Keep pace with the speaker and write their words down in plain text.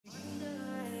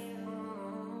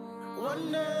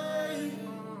One day,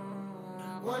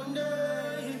 one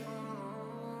day,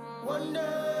 one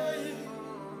day,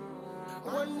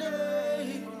 one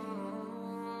day,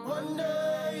 one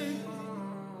day,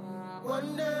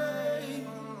 one day,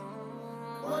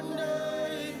 one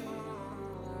day.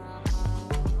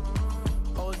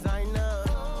 Hosanna,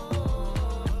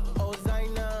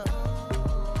 Hosanna,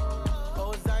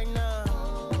 Hosanna.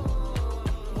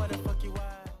 What the fuck you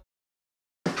at?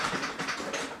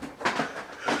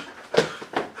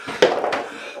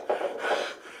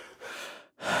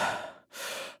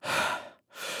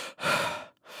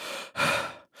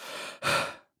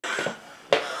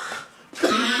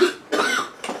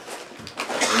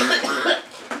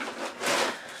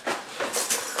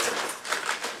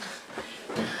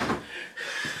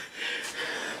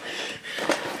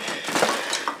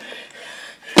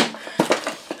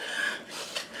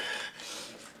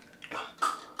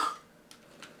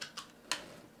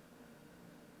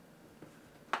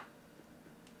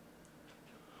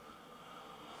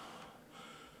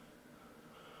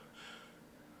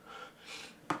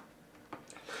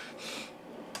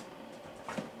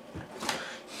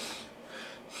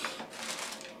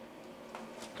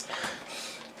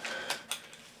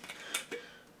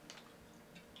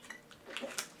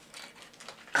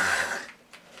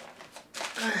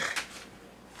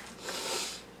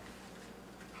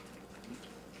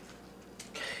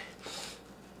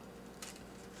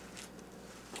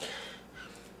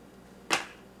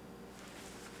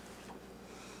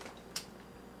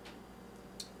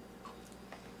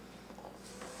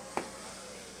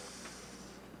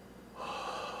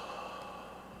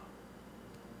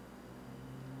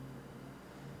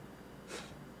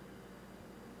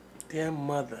 Dear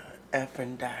mother,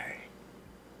 effing die.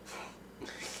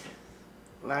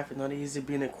 Life is not easy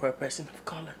being a queer person of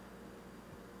color.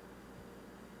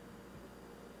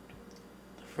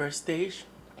 The first stage,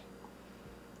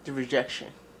 the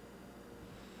rejection,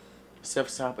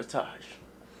 self-sabotage.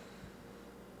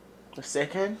 The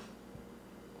second,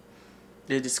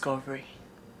 the discovery.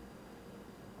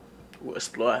 We'll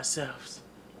explore ourselves.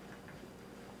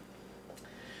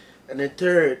 And the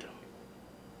third,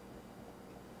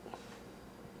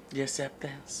 the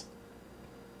acceptance.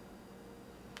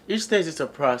 Each stage is a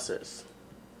process.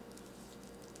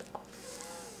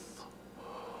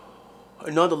 I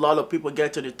know a lot of people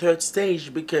get to the third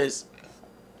stage because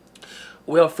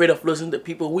we're afraid of losing the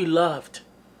people we loved.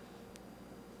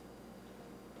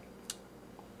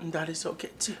 And that is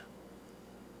okay too.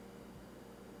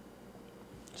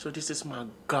 So this is my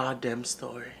goddamn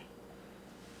story.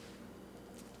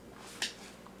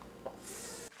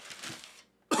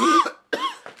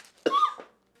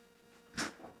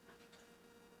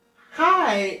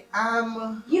 Hi,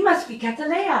 You must be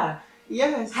Cathalaya.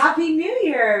 yes. Happy New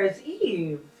Year's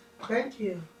Eve. Thank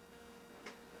you.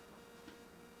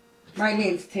 My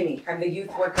name's Timmy. I'm the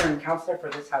youth worker and counselor for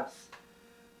this house.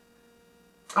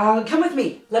 Come with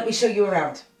me. Let me show you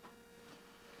around.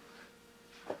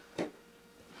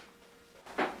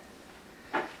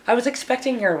 I was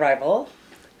expecting your arrival.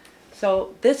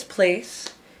 So this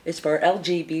place is for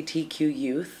LGBTQ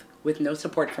youth with no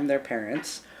support from their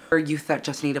parents, or youth that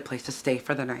just need a place to stay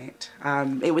for the night.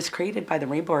 It was created by the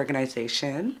Rainbow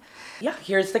Organization. Yeah,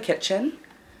 here's the kitchen.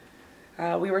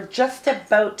 We were just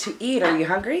about to eat. Are you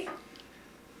hungry?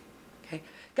 Okay.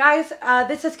 Guys,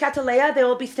 this is Cathalaya. They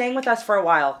will be staying with us for a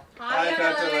while. Hi,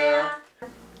 Cathalaya.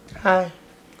 Hi.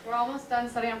 We're almost done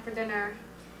setting up for dinner.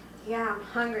 Yeah, I'm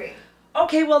hungry.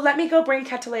 Okay, well, let me go bring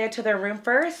Cathalaya to their room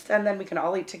first, and then we can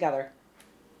all eat together.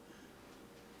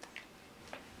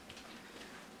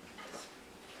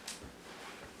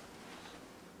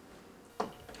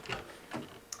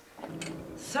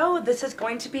 So this is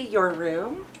going to be your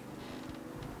room.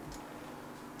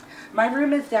 My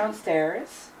room is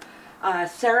downstairs.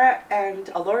 Sarah and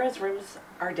Alora's rooms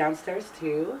are downstairs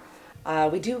too.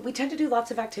 We tend to do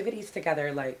lots of activities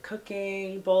together, like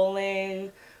cooking,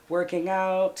 bowling, working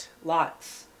out,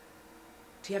 lots.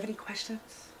 Do you have any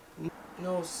questions?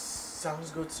 No,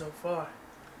 sounds good so far.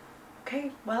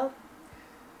 Okay, well,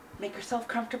 make yourself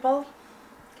comfortable.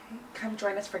 Okay, come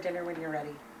join us for dinner when you're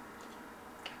ready.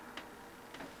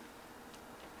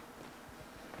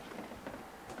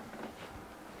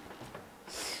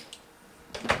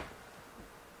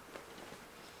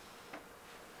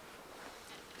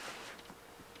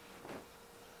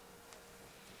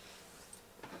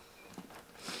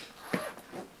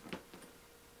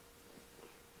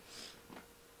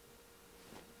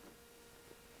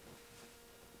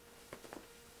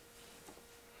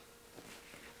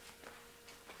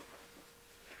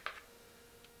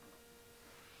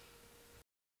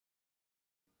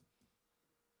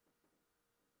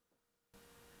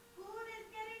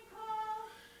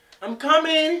 I'm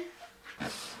coming.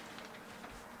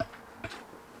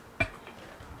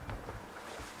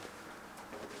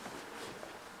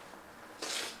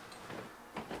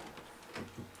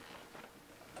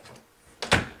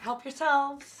 Help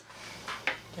yourselves.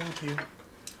 Thank you.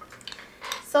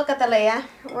 So, Cathalaya,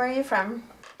 where are you from?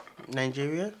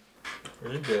 Nigeria?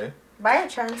 Are you gay? By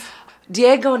chance.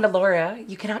 Diego and Laura,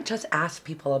 you cannot just ask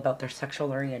people about their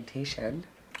sexual orientation.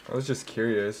 I was just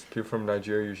curious. People from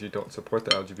Nigeria usually don't support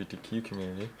the LGBTQ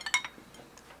community.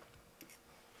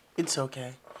 It's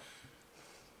okay.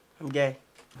 I'm gay.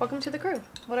 Welcome to the crew.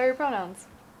 What are your pronouns?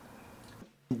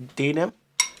 They, them?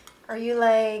 Are you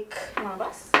like one of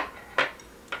us?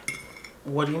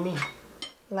 What do you mean?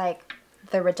 Like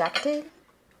the rejected?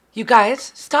 You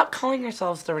guys, stop calling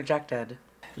yourselves the rejected.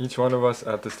 Each one of us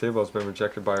at this table has been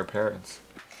rejected by our parents.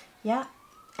 Yeah.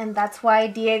 And that's why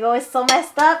Diego is so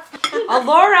messed up.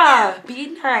 Laura, be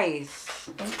nice.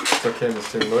 It's okay,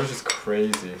 Mr. Laura's just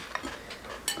crazy.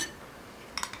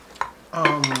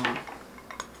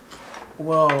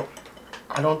 Well,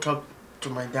 I don't talk to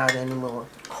my dad anymore.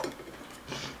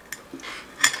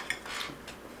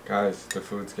 Guys, the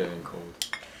food's getting cold.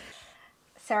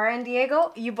 Sarah and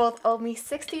Diego, you both owe me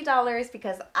 $60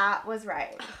 because I was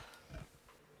right.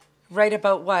 Right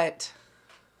about what?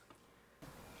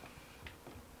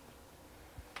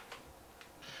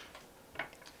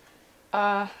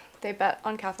 They bet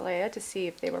on Cathalaya to see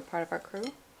if they were part of our crew.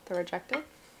 The rejected.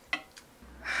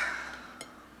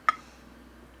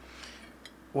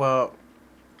 Well,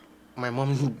 my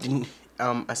mom didn't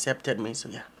accepted me, so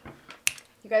yeah.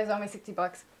 You guys owe me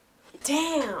 $60.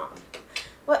 Damn.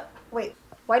 What? Wait.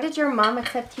 Why did your mom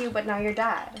accept you but not your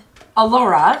dad?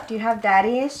 Laura? Do you have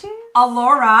daddy issues?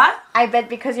 Laura? I bet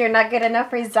because you're not good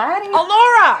enough for Zaddy.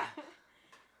 Laura!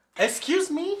 Excuse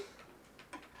me?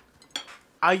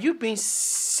 Are you being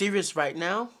serious right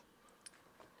now?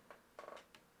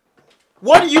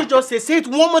 What did you just say? Say it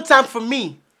one more time for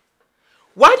me.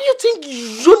 Why do you think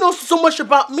you know so much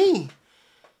about me?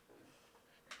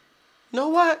 You know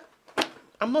what?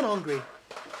 I'm not hungry.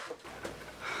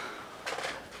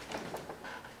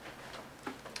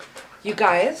 You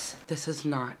guys, this is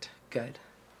not good.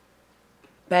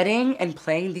 Betting and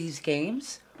playing these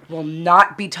games will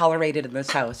not be tolerated in this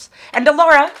house. And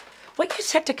Laura, what you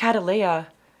said to Cathalaya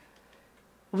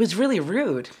was really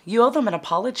rude. You owe them an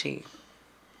apology.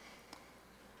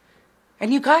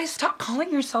 And you guys, stop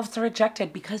calling yourselves the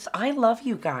rejected because I love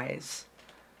you guys.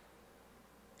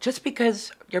 Just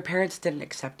because your parents didn't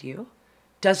accept you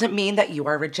doesn't mean that you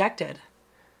are rejected.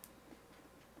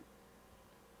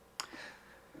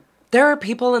 There are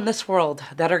people in this world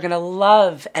that are gonna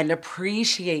love and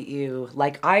appreciate you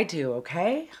like I do,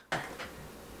 okay? I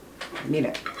mean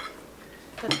it.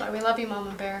 That's why we love you,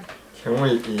 Mama Bear. Can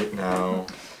we eat now?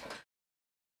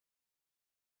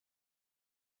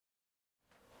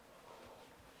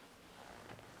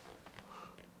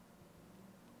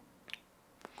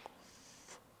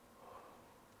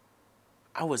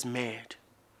 I was mad.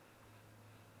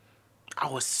 I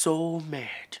was so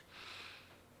mad.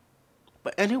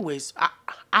 But anyways,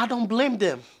 I don't blame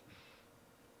them.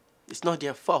 It's not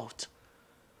their fault.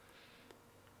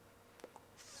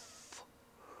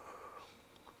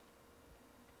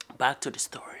 Back to the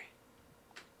story.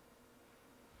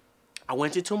 I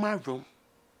went into my room.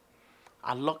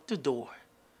 I locked the door.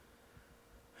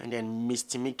 And then Miss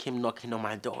Timmy came knocking on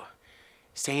my door,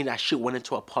 saying that she wanted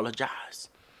to apologize.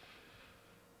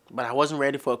 But I wasn't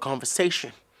ready for a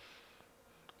conversation.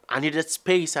 I needed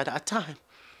space at that time.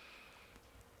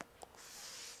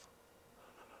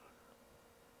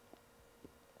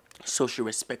 So she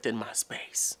respected my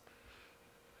space.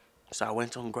 So I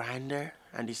went on Grindr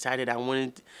and decided I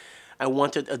wanted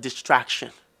a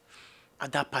distraction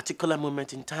at that particular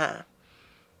moment in time.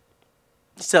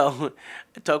 So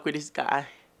I talked with this guy.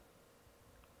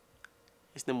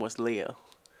 His name was Leo.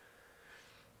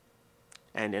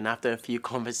 And then after a few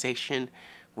conversations,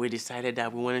 we decided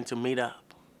that we wanted to meet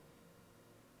up.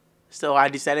 So I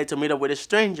decided to meet up with a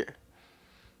stranger.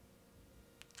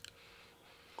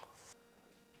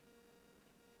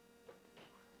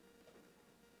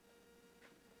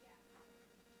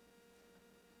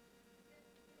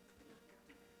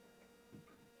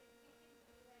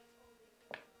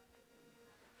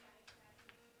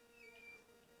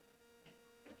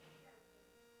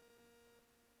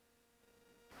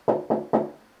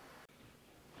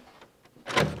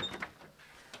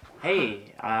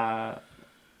 Hey,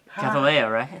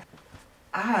 Cathalaya, right?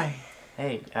 Hi.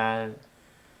 Hey,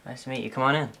 nice to meet you. Come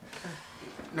on in.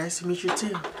 Nice to meet you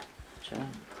too. Sure.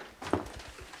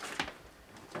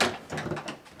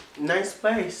 Nice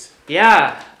place.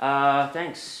 Yeah,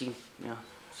 thanks. You know,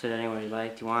 sit anywhere you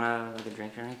like. Do you wanna like a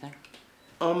drink or anything?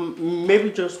 Maybe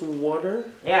just water?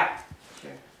 Yeah.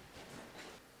 Sure.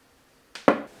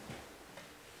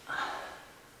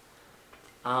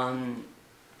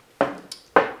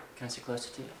 Can I sit closer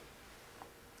to you?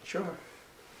 Sure.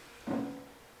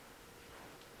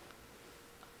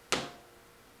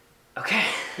 Okay.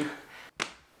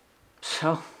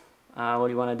 So, what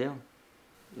do you want to do?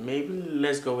 Maybe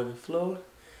let's go with the flow.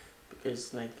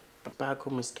 Because, like, back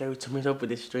home is scary to meet up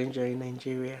with a stranger in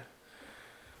Nigeria.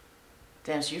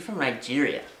 Damn, so you're from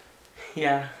Nigeria?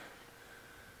 Yeah.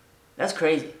 That's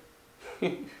crazy.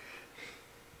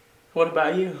 What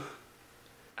about you?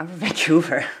 I'm from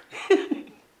Vancouver.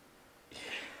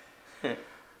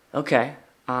 Okay,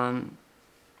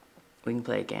 we can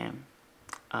play a game,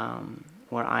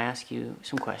 where I ask you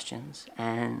some questions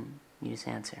and you just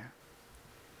answer.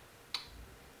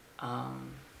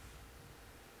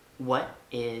 What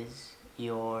is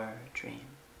your dream?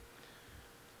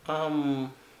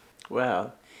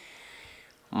 Well,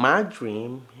 my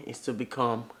dream is to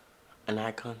become an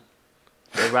icon,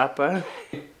 a rapper.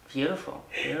 Beautiful,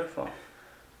 beautiful.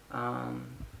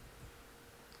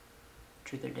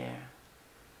 Truth or dare?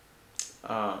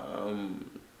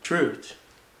 Truth.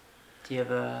 Do you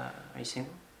have a... Are you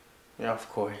single? Yeah, of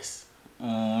course.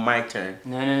 My turn.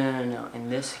 No. In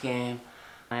this game,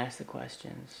 I ask the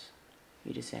questions.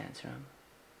 You just answer them.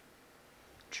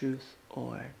 Truth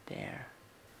or dare?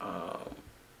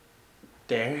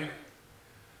 Dare?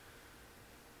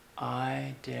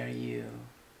 I dare you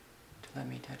to let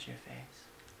me touch your face.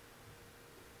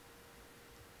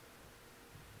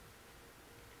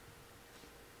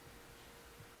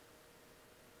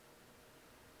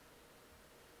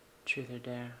 Truth or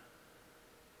dare?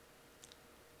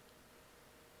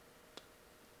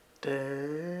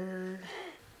 Dare?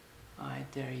 I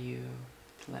dare you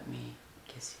to let me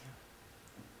kiss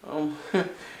you.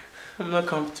 I'm not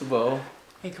comfortable.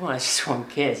 Hey, come on, it's just one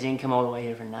kiss. You didn't come all the way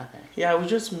here for nothing. Yeah, I was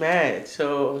just mad,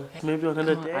 so maybe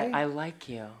another Come on, day. I like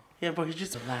you. Yeah, but he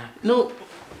just... Relax. No.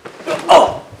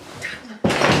 Oh!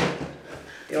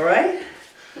 You alright?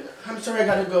 I'm sorry, I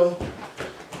gotta go.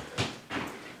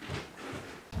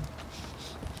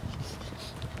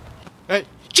 Hey,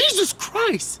 Jesus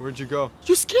Christ! where'd you go?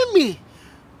 You scared me.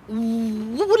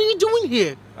 What are you doing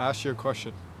here? I asked you a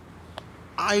question.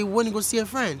 I went to go see a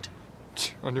friend.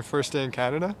 On your first day in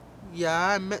Canada? Yeah,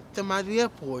 I met them at the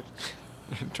airport.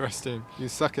 Interesting. You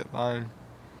suck at lying.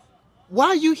 Why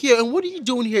are you here and what are you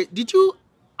doing here? Did you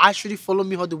actually follow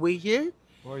me all the way here?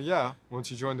 Well, yeah.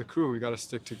 Once you join the crew, we gotta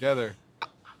stick together.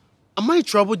 Am I in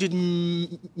trouble? Did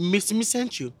Mr. Me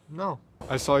send you? No.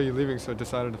 I saw you leaving, so I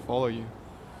decided to follow you.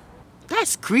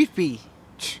 That's creepy.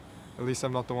 At least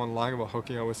I'm not the one lying about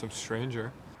hooking up with some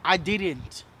stranger. I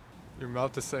didn't. Your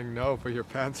mouth is saying no, but your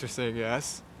pants are saying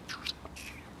yes.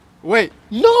 Wait!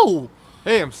 No!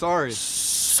 Hey, I'm sorry.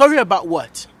 Sorry about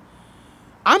what?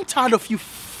 I'm tired of you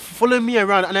following me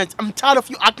around and I'm tired of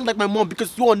you acting like my mom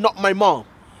because you are not my mom.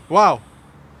 Wow.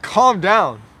 Calm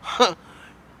down.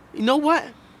 You know what?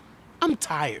 I'm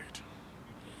tired.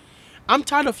 I'm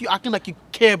tired of you acting like you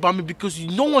care about me because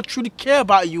no one truly care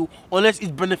about you unless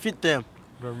it benefits them.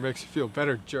 Whatever makes you feel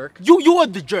better, jerk. You are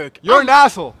the jerk. You're an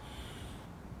asshole.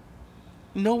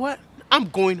 You know what? I'm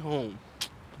going home.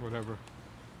 Whatever.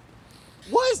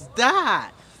 What is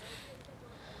that?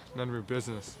 None of your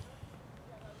business.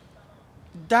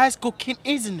 That's cocaine,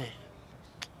 isn't it?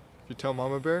 If you tell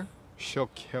Mama Bear,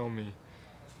 she'll kill me.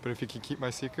 But if you can keep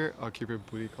my secret, I'll keep your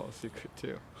booty call a secret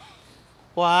too.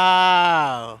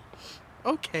 Wow.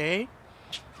 Okay.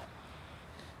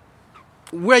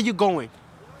 Where are you going?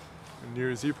 A New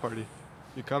Year's Eve party.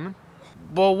 You coming?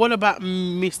 But what about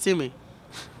Miss Timmy?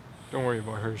 Don't worry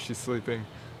about her, she's sleeping.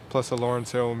 Plus,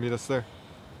 Lawrence Hill will meet us there.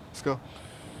 Let's go.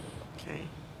 Okay.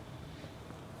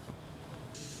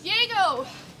 Diego!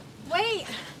 Wait!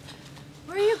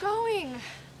 Where are you going?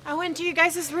 I went to you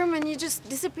guys' room and you just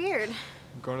disappeared.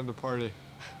 I'm going to the party.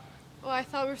 Well, I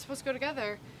thought we were supposed to go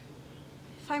together.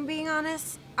 If I'm being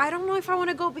honest, I don't know if I want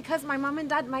to go because my mom and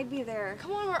dad might be there.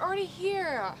 Come on, we're already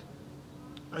here.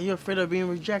 Are you afraid of being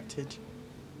rejected?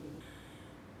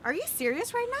 Are you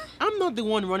serious right now? I'm not the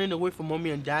one running away from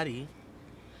mommy and daddy.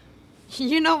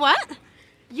 You know what?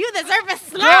 You deserve a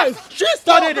slap! Yes, she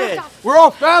started it! We're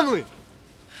all family!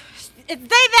 It's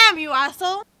they, them, you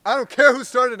asshole! I don't care who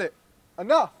started it.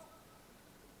 Enough!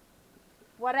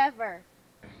 Whatever.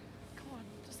 Come on,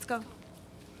 let's go.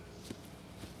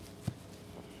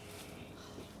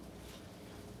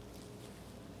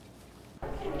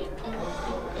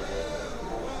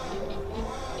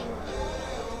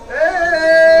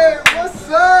 Hey, what's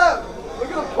up? Look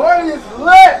at the party, it's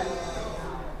lit!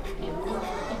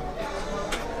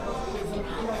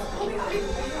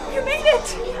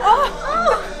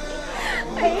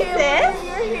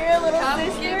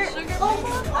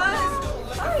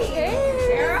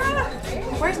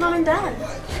 and dad?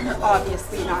 You're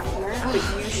obviously not here, but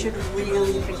you should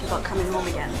really think about coming home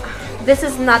again. This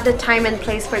is not the time and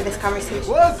place for this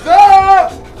conversation. What's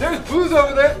up? There's booze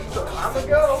over there, so I'ma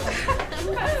go.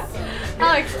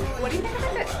 Alex, what do you think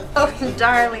about this? Oh,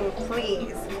 darling,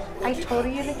 please. I told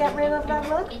you to get rid of that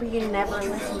look, but you never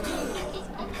listened to me.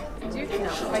 Do you think no,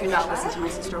 do not listen to my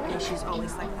sister, okay? She's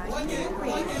always like that.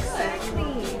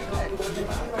 Exactly.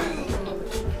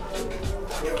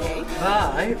 Okay.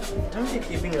 Bye. Don't be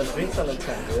keeping your drinks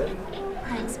unattended.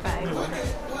 Thanks, babe.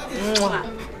 Mwah.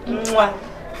 Mwah.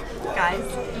 Guys,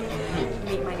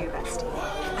 meet my new bestie.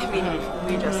 I mean,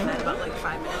 we just met about like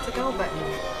 5 minutes ago, but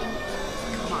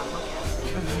come on, look at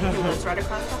him. He lives right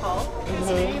across the hall. His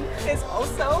name is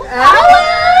also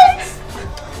Alex!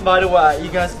 By the way, you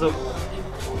guys look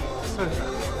so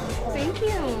good. Thank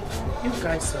you. You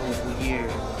guys are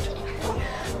weird.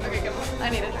 Okay, come on. I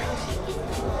need a drink.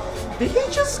 Did he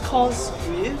just call us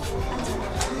weird?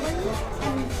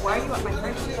 And why are you at my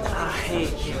party? I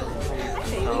hate you.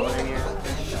 Hi, baby.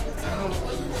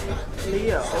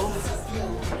 Leo,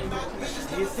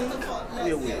 do you think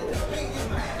we're weird?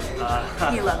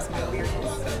 He loves my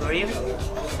weirdness. Were you?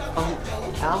 Oh,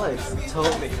 Alex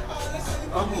told me.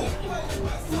 Oh,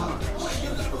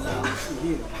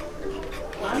 you.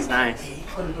 That's nice.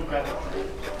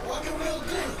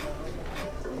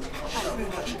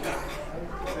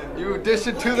 New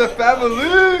addition to the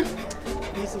family.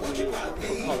 He's weird.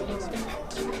 Apologies.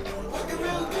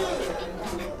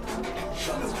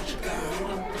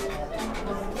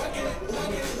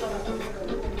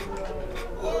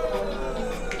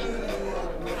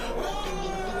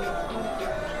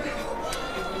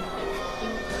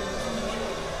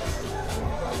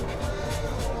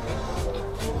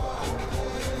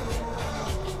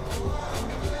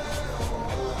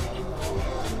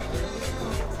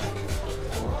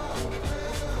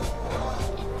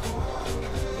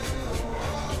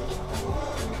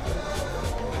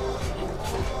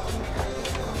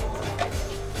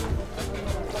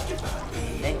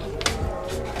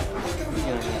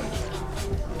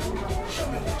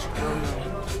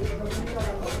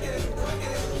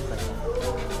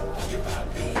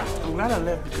 I'm glad I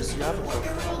left because you have a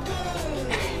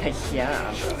girlfriend.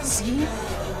 Yeah. See?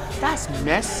 That's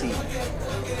messy.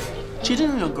 Cheating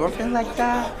on your girlfriend like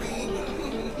that?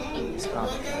 It's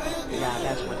probably. Yeah,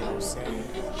 that's what they will say.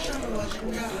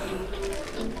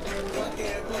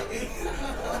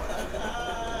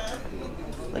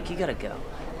 Look, you gotta go.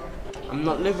 I'm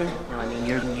not leaving. No, I mean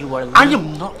you are. I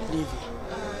am not leaving.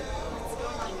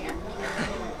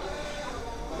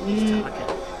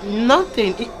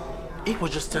 Nothing. It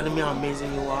was just telling me how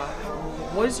amazing you are.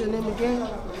 What is your name again?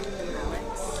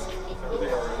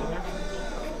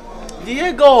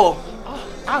 Diego. Oh,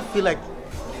 I feel like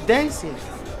dancing.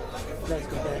 Let's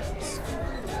go dance.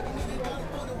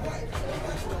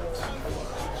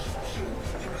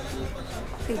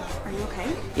 Hey, are you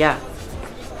okay? Yeah.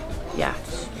 Yeah.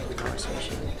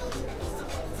 Conversation.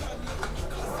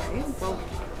 Okay, well,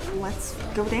 let's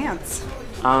go dance.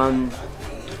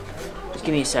 Just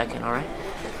give me a second, all right?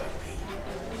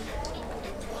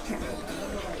 Here,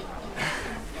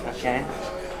 Okay.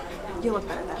 you look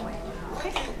better that way.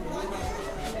 Okay.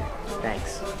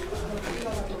 Thanks.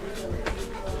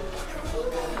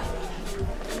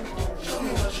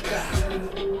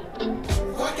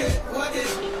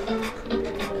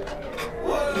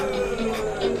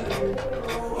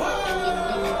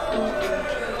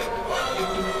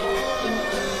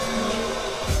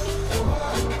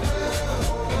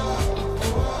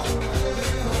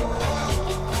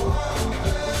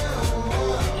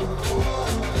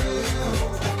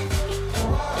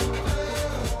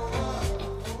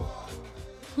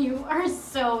 You are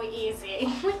so easy.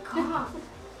 Oh my god.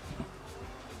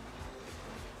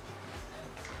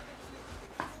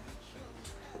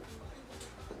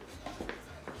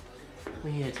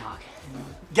 We need to talk.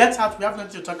 Get out. We have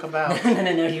nothing to talk about.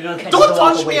 No, you don't. Don't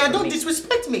touch me and don't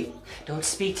disrespect me. Don't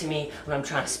speak to me when I'm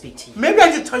trying to speak to you. Maybe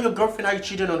I did tell your girlfriend how you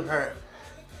cheated on her.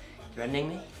 Threatening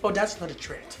me? Oh, that's not a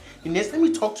threat. The next time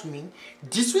you talk to me,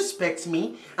 disrespect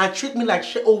me, and treat me like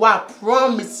shit, oh, I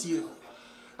promise you.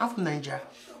 I'm from Nigeria.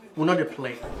 We're not a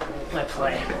play. My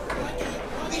play.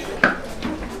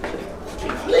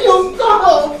 Leo,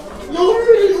 stop! You're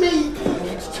hurting me!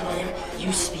 Next time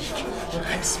you speak when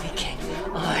I'm speaking,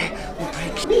 I will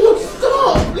break. Leo,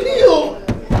 stop! Leo!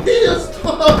 Leo,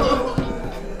 stop!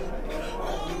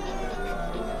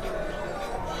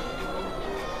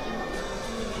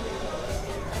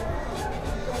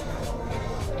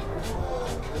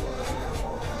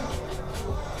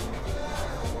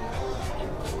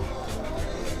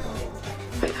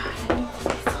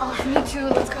 Oh, me too.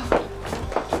 Let's go.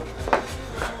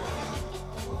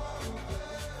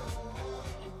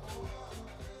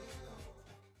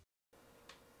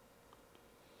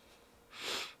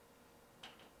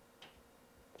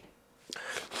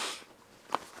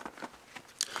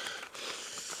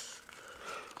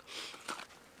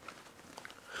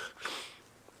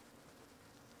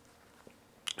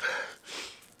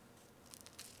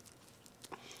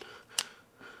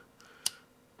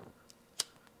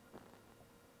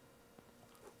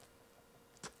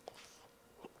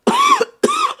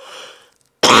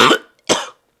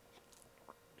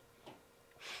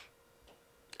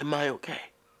 Am I okay?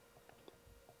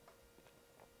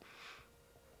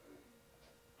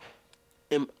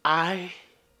 Am I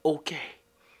okay?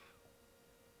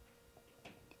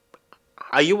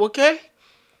 Are you okay?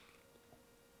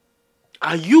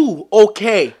 Are you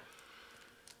okay?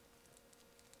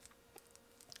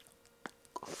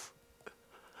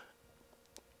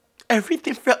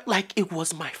 Everything felt like it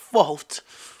was my fault.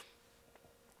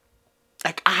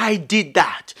 Like I did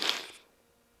that.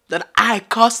 That I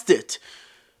caused it.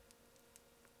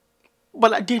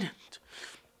 But I didn't.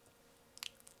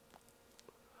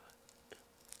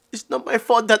 It's not my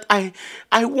fault that I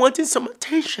wanted some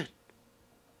attention.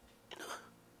 You know?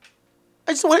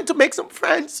 I just wanted to make some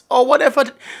friends or whatever.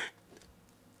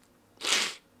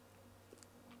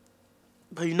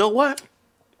 But you know what?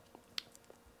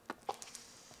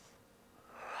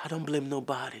 I don't blame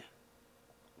nobody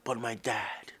but my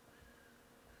dad.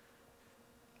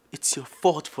 It's your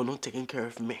fault for not taking care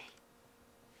of me.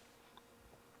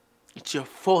 It's your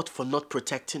fault for not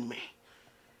protecting me.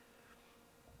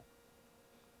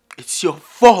 It's your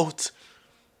fault.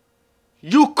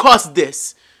 You caused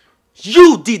this.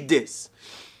 You did this.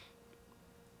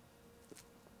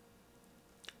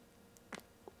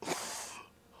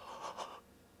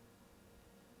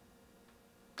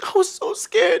 I was so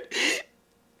scared.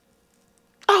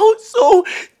 I was so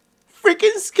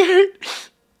freaking scared.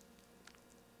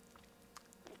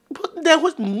 But there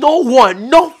was no one,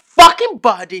 no fucking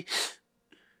body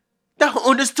that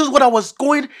understood what I was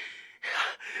going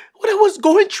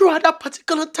through at that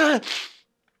particular time.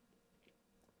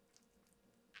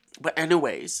 But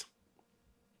anyways,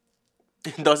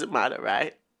 it doesn't matter,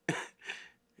 right?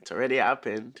 It's already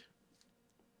happened.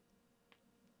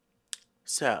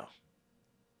 So,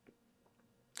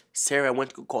 Sarah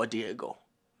went to call Diego.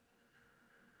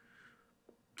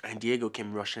 And Diego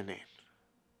came rushing in.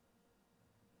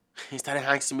 He started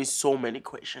asking me so many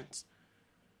questions.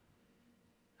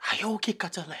 Are you okay,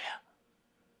 Cathalaya?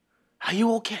 Are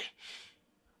you okay?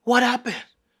 What happened?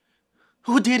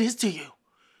 Who did this to you?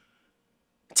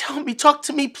 Tell me, talk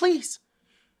to me, please.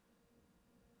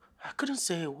 I couldn't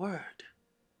say a word.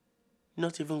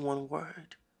 Not even one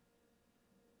word.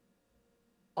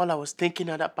 All I was thinking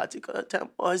at that particular time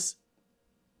was,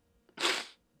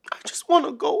 I just want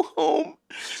to go home.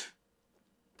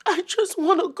 I just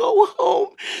want to go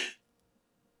home.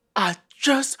 I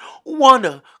just want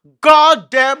to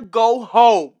goddamn go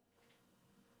home.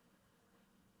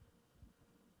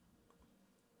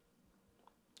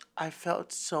 I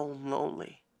felt so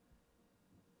lonely.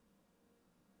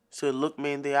 So he looked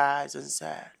me in the eyes and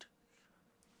said,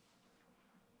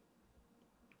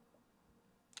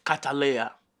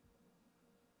 Cathalaya,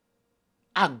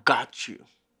 I got you.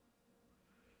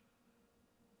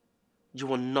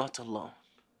 You are not alone.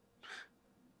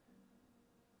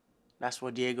 That's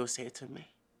what Diego said to me.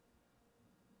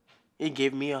 He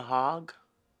gave me a hug.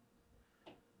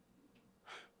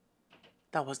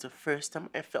 That was the first time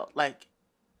I felt like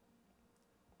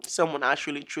someone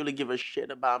actually truly give a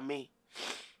shit about me.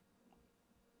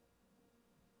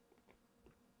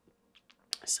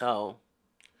 So,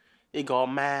 he got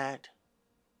mad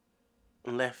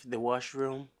and left the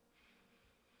washroom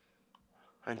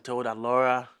and told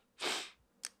Alora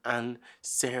and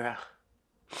Sarah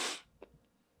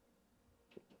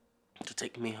to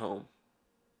take me home.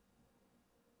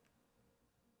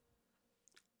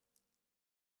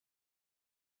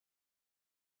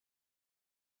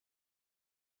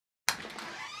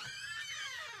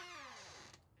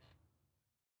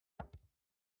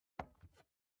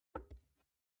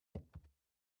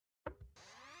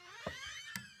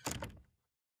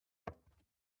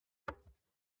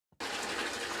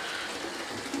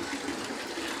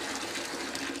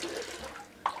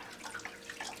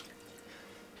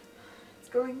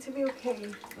 Going to be okay.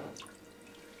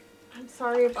 I'm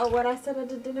sorry about what I said at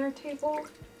the dinner table.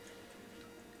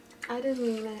 I didn't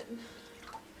mean it.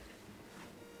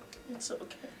 It's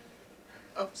okay.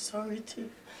 I'm sorry too.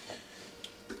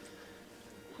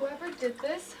 Whoever did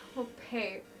this will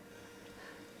pay.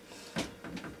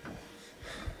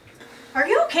 Are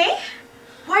you okay?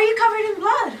 Why are you covered in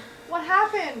blood? What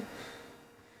happened?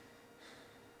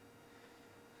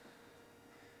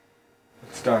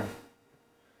 It's done.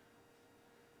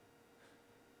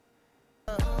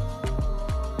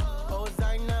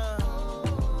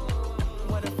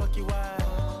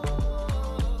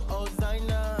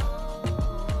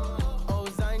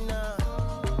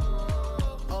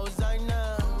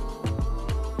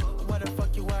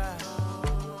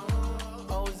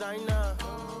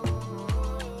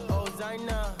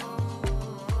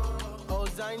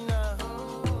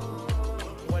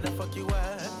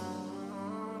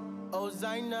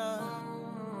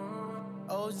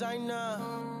 Oh, Zaina.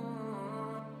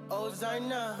 Oh,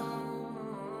 Zaina.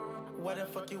 Where the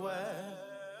fuck you at?